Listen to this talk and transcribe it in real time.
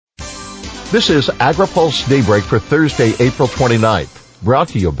This is AgriPulse Daybreak for Thursday, April 29th, brought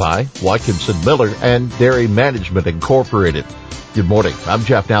to you by Watkinson Miller and Dairy Management Incorporated. Good morning. I'm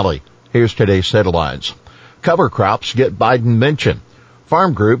Jeff Nally. Here's today's headlines. Cover crops get Biden mention.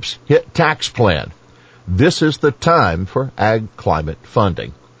 Farm groups hit tax plan. This is the time for ag climate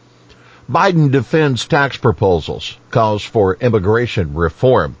funding. Biden defends tax proposals, calls for immigration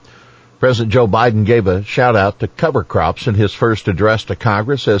reform. President Joe Biden gave a shout-out to cover crops in his first address to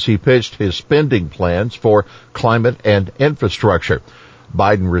Congress as he pitched his spending plans for climate and infrastructure.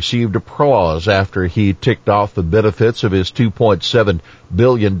 Biden received applause after he ticked off the benefits of his $2.7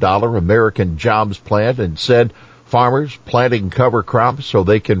 billion American Jobs Plan and said farmers planting cover crops so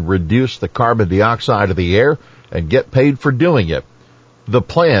they can reduce the carbon dioxide of the air and get paid for doing it. The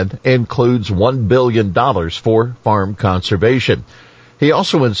plan includes $1 billion for farm conservation. He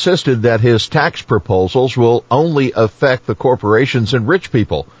also insisted that his tax proposals will only affect the corporations and rich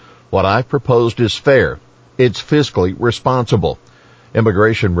people. What I proposed is fair. It's fiscally responsible.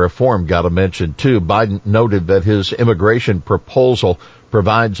 Immigration reform got a mention too. Biden noted that his immigration proposal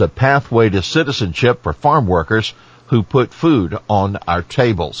provides a pathway to citizenship for farm workers who put food on our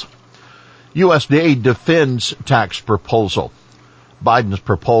tables. USDA defends tax proposal. Biden's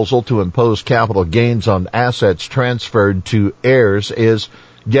proposal to impose capital gains on assets transferred to heirs is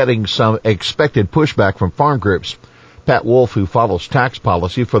getting some expected pushback from farm groups. Pat Wolf, who follows tax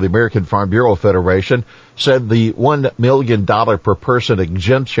policy for the American Farm Bureau Federation, said the $1 million per person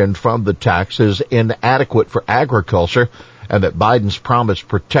exemption from the tax is inadequate for agriculture and that Biden's promised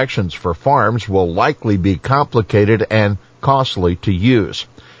protections for farms will likely be complicated and costly to use.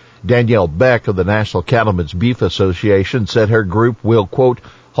 Danielle Beck of the National Cattlemen's Beef Association said her group will, quote,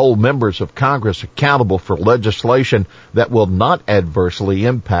 hold members of Congress accountable for legislation that will not adversely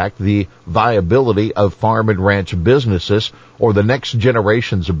impact the viability of farm and ranch businesses or the next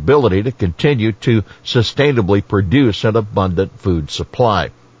generation's ability to continue to sustainably produce an abundant food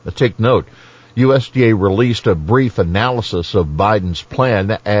supply. Now, take note, USDA released a brief analysis of Biden's plan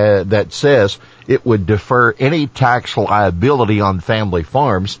that says it would defer any tax liability on family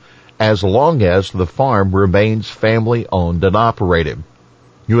farms as long as the farm remains family-owned and operated.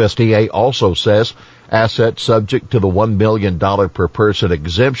 USDA also says assets subject to the $1 million per person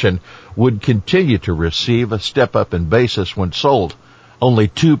exemption would continue to receive a step-up in basis when sold. Only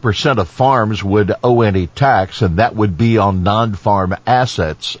 2% of farms would owe any tax, and that would be on non-farm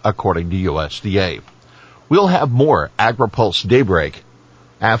assets, according to USDA. We'll have more AgriPulse Daybreak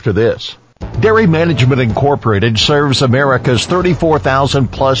after this. Dairy Management Incorporated serves America's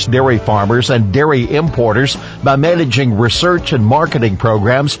 34,000-plus dairy farmers and dairy importers by managing research and marketing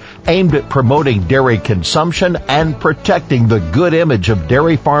programs aimed at promoting dairy consumption and protecting the good image of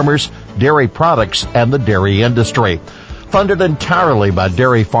dairy farmers, dairy products, and the dairy industry. Funded entirely by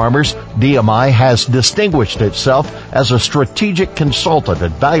dairy farmers, DMI has distinguished itself as a strategic consultant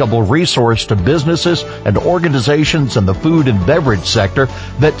and valuable resource to businesses and organizations in the food and beverage sector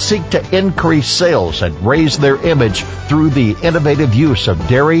that seek to increase sales and raise their image through the innovative use of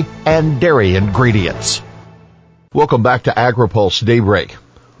dairy and dairy ingredients. Welcome back to AgriPulse Daybreak.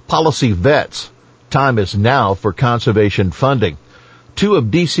 Policy vets. Time is now for conservation funding. Two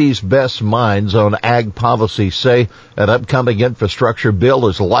of D.C.'s best minds on ag policy say an upcoming infrastructure bill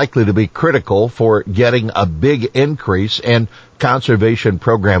is likely to be critical for getting a big increase in conservation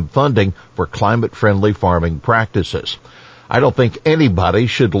program funding for climate-friendly farming practices. I don't think anybody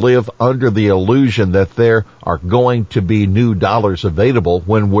should live under the illusion that there are going to be new dollars available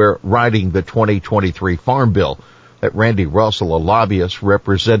when we're writing the 2023 Farm Bill. That Randy Russell, a lobbyist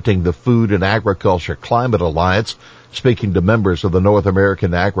representing the Food and Agriculture Climate Alliance, speaking to members of the North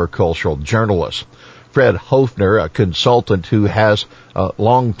American Agricultural Journalists. Fred Hofner, a consultant who has a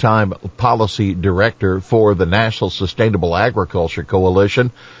longtime policy director for the National Sustainable Agriculture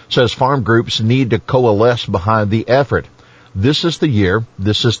Coalition, says farm groups need to coalesce behind the effort. This is the year,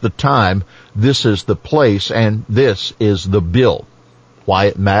 this is the time, this is the place, and this is the bill. Why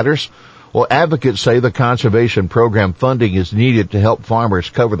it matters? Well, advocates say the conservation program funding is needed to help farmers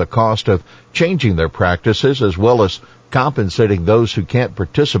cover the cost of changing their practices as well as compensating those who can't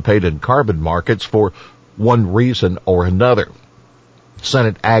participate in carbon markets for one reason or another.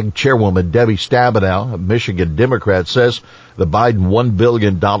 Senate Ag Chairwoman Debbie Stabenow, a Michigan Democrat, says the Biden $1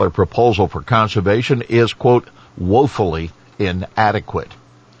 billion proposal for conservation is, quote, woefully inadequate.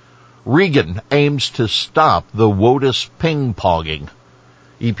 Regan aims to stop the WOTUS ping-ponging.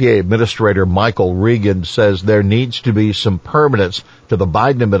 EPA Administrator Michael Regan says there needs to be some permanence to the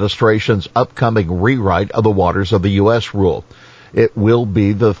Biden administration's upcoming rewrite of the Waters of the U.S. rule. It will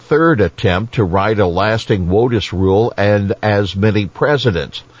be the third attempt to write a lasting WOTUS rule and as many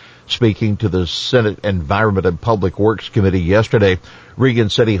precedents. Speaking to the Senate Environment and Public Works Committee yesterday, Regan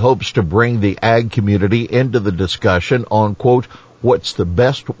said he hopes to bring the ag community into the discussion on, quote, what's the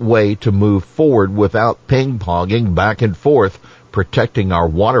best way to move forward without ping-ponging back and forth, protecting our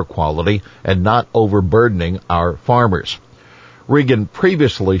water quality and not overburdening our farmers. Regan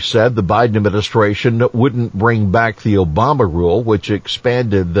previously said the Biden administration wouldn't bring back the Obama rule, which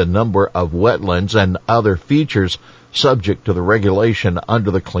expanded the number of wetlands and other features subject to the regulation under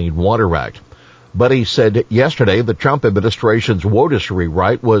the Clean Water Act. But he said yesterday the Trump administration's WOTUS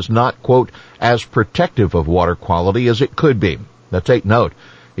rewrite was not, quote, as protective of water quality as it could be. Now take note.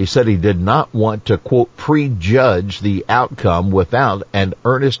 He said he did not want to, quote, prejudge the outcome without an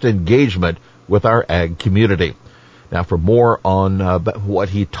earnest engagement with our ag community. Now for more on what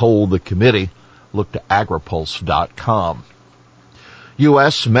he told the committee, look to agripulse.com.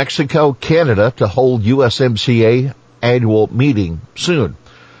 U.S., Mexico, Canada to hold USMCA annual meeting soon.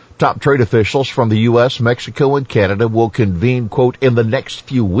 Top trade officials from the U.S., Mexico, and Canada will convene, quote, in the next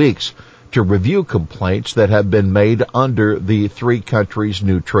few weeks to review complaints that have been made under the three countries'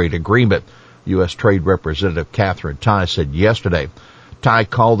 new trade agreement. U.S. Trade Representative Katherine Tai said yesterday. Tai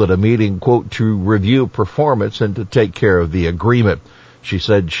called it a meeting, quote, to review performance and to take care of the agreement. She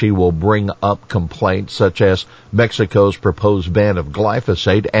said she will bring up complaints such as Mexico's proposed ban of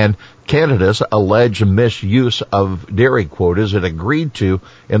glyphosate and Canada's alleged misuse of dairy quotas it agreed to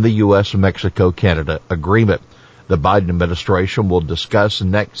in the U.S.-Mexico-Canada agreement. The Biden administration will discuss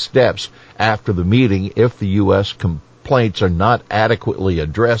next steps after the meeting if the U.S. complaints are not adequately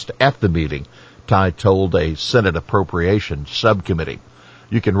addressed at the meeting, Tai told a Senate Appropriations Subcommittee.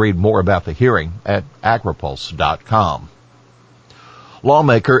 You can read more about the hearing at agripulse.com.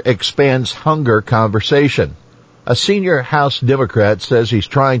 Lawmaker expands hunger conversation. A senior House Democrat says he's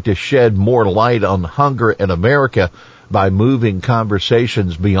trying to shed more light on hunger in America by moving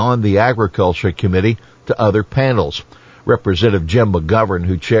conversations beyond the Agriculture Committee to other panels. Representative Jim McGovern,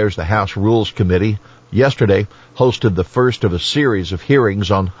 who chairs the House Rules Committee, yesterday hosted the first of a series of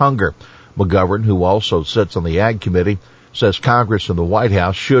hearings on hunger. McGovern, who also sits on the Ag Committee, says Congress and the White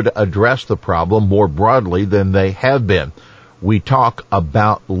House should address the problem more broadly than they have been. We talk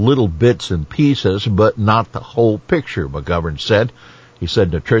about little bits and pieces, but not the whole picture, McGovern said. He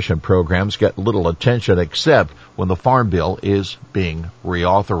said nutrition programs get little attention except when the Farm Bill is being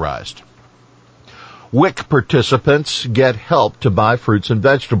reauthorized. WIC participants get help to buy fruits and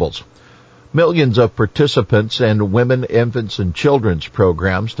vegetables. Millions of participants in women, infants, and children's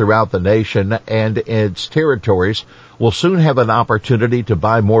programs throughout the nation and its territories will soon have an opportunity to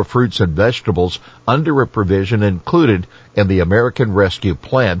buy more fruits and vegetables under a provision included in the American Rescue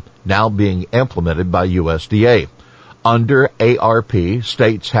Plan now being implemented by USDA. Under ARP,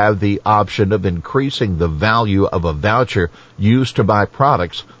 states have the option of increasing the value of a voucher used to buy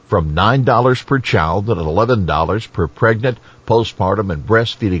products from $9 per child and $11 per pregnant, postpartum, and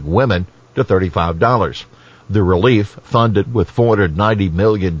breastfeeding women to $35. The relief, funded with $490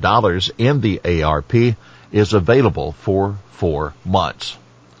 million in the ARP, is available for 4 months.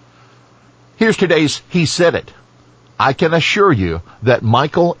 Here's today's He Said It. I can assure you that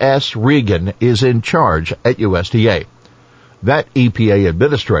Michael S. Regan is in charge at USDA. That EPA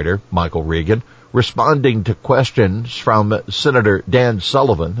administrator, Michael Regan, responding to questions from Senator Dan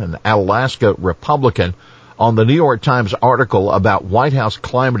Sullivan, an Alaska Republican, on the New York Times article about White House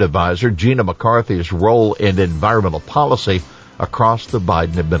climate advisor Gina McCarthy's role in environmental policy across the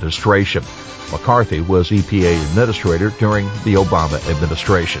Biden administration. McCarthy was EPA administrator during the Obama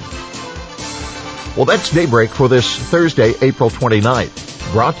administration. Well, that's Daybreak for this Thursday, April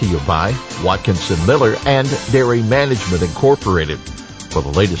 29th. Brought to you by Watkinson Miller and Dairy Management Incorporated. For the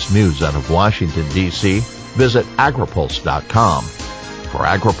latest news out of Washington, D.C., visit agripulse.com. For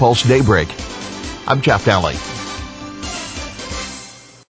AgriPulse Daybreak, I'm Jeff Daly.